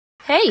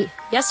Hey,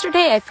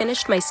 yesterday I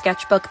finished my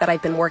sketchbook that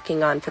I've been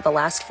working on for the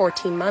last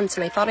 14 months,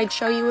 and I thought I'd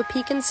show you a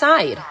peek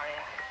inside.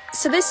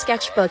 So this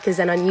sketchbook is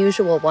an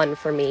unusual one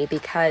for me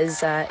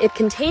because it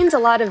contains a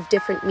lot of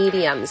different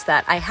mediums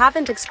that I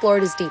haven't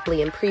explored as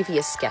deeply in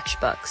previous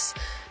sketchbooks.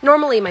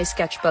 Normally my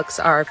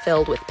sketchbooks are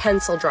filled with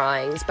pencil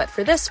drawings, but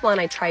for this one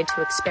I tried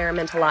to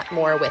experiment a lot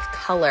more with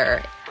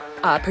color,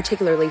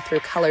 particularly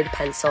through colored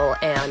pencil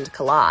and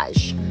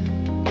collage.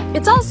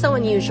 It's also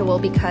unusual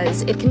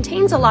because it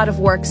contains a lot of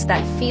works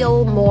that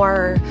feel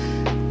more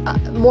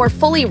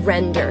fully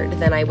rendered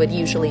than I would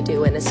usually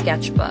do in a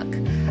sketchbook.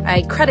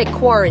 I credit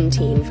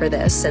quarantine for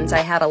this since I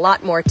had a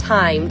lot more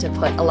time to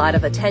put a lot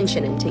of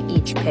attention into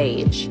each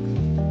page.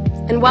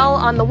 And while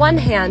on the one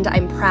hand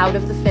I'm proud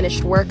of the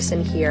finished works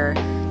in here,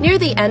 near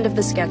the end of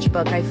the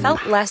sketchbook I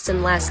felt less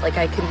and less like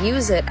I could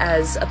use it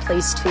as a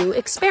place to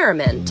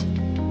experiment.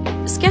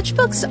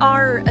 Sketchbooks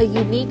are a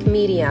unique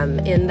medium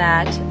in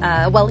that,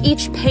 while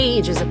each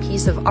page is a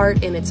piece of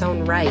art in its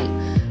own right,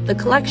 the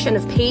collection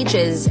of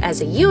pages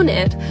as a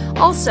unit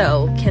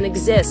also can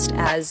exist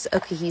as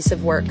a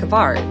cohesive work of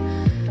art.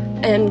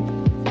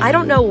 And I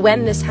don't know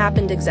when this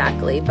happened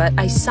exactly, but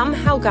I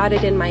somehow got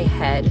it in my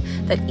head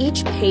that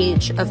each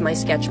page of my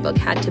sketchbook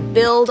had to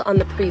build on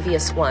the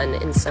previous one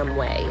in some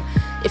way.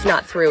 If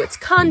not through its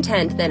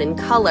content, then in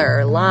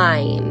color,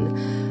 line,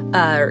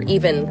 or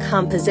even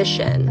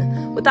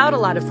composition, without a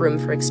lot of room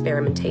for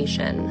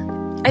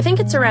experimentation. I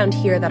think it's around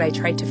here that I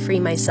tried to free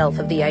myself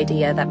of the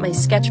idea that my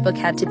sketchbook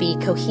had to be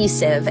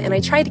cohesive, and I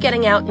tried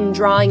getting out and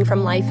drawing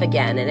from life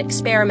again and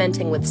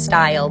experimenting with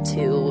style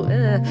to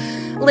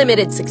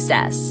limited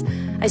success.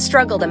 I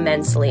struggled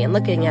immensely, and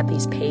looking at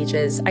these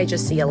pages, I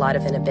just see a lot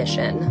of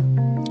inhibition.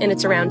 And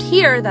it's around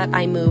here that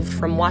I moved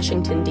from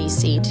Washington,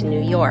 D.C. to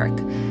New York.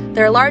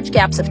 There are large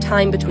gaps of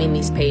time between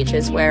these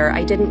pages where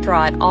I didn't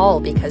draw at all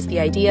because the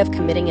idea of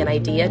committing an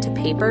idea to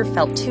paper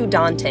felt too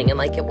daunting and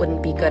like it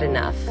wouldn't be good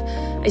enough.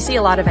 I see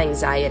a lot of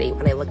anxiety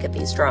when I look at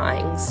these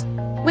drawings.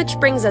 Which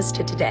brings us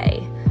to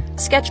today.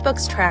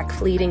 Sketchbooks track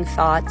fleeting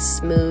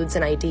thoughts, moods,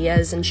 and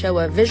ideas and show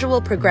a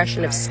visual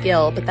progression of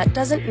skill, but that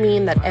doesn't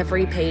mean that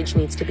every page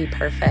needs to be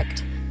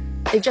perfect.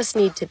 They just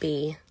need to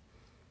be.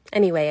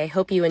 Anyway, I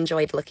hope you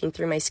enjoyed looking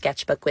through my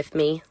sketchbook with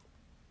me.